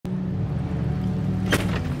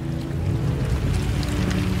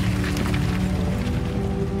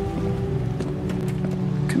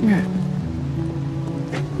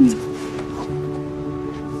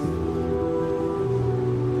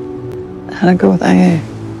How'd it go with IA?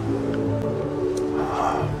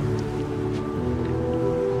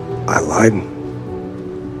 I lied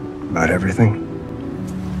about everything.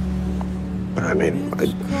 But I mean,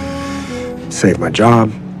 I saved my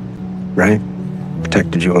job, right?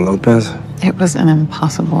 Protected you and Lopez. It was an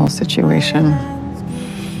impossible situation.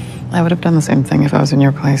 I would have done the same thing if I was in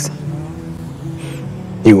your place.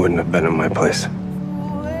 You wouldn't have been in my place.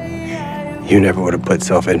 You never would have put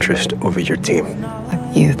self-interest over your team.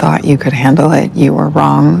 You thought you could handle it. You were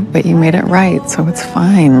wrong, but you made it right, so it's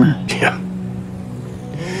fine. Yeah.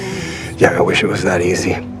 Yeah, I wish it was that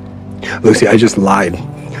easy. Lucy, I just lied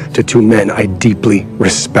to two men I deeply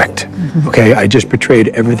respect. Okay? I just betrayed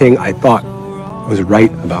everything I thought was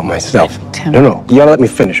right about myself. Tim. No, you gotta let me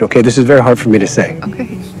finish, okay? This is very hard for me to say.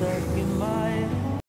 Okay.